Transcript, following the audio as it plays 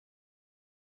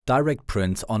Direct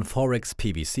print on Forex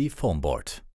PVC foam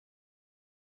board.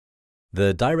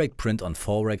 The direct print on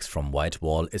Forex from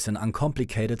WhiteWall is an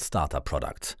uncomplicated starter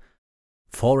product.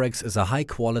 Forex is a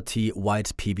high-quality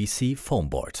white PVC foam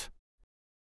board.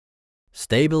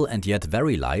 Stable and yet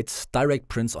very light, direct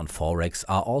prints on Forex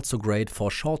are also great for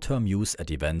short-term use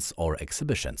at events or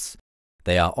exhibitions.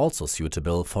 They are also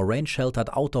suitable for rain-sheltered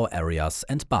outdoor areas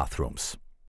and bathrooms.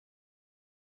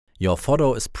 Your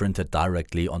photo is printed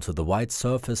directly onto the white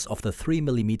surface of the 3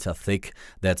 mm thick,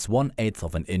 that's 1/8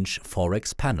 of an inch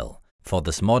Forex panel. For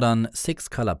this modern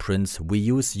 6-color print we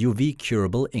use UV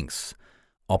curable inks.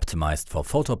 Optimized for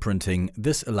photo printing,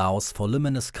 this allows for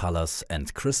luminous colors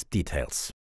and crisp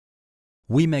details.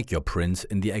 We make your print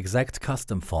in the exact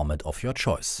custom format of your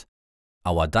choice.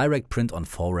 Our direct print on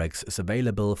Forex is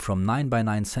available from 9 by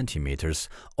 9 cm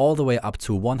all the way up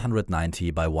to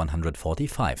 190 by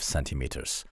 145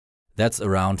 cm. That's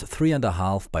around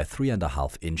 3.5 by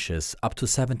 3.5 inches up to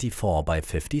 74 by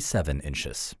 57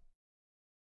 inches.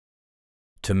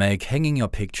 To make hanging your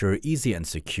picture easy and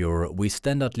secure, we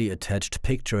standardly attached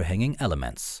picture hanging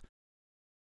elements.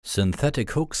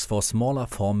 Synthetic hooks for smaller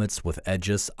formats with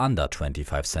edges under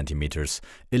 25 cm,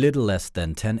 a little less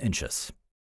than 10 inches.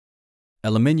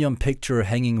 Aluminium picture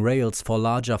hanging rails for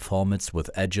larger formats with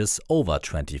edges over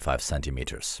 25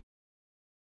 cm.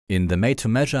 In the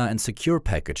made-to-measure and secure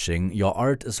packaging, your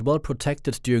art is well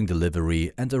protected during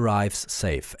delivery and arrives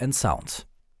safe and sound.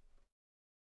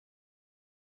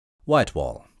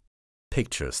 WhiteWall.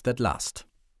 Pictures that last.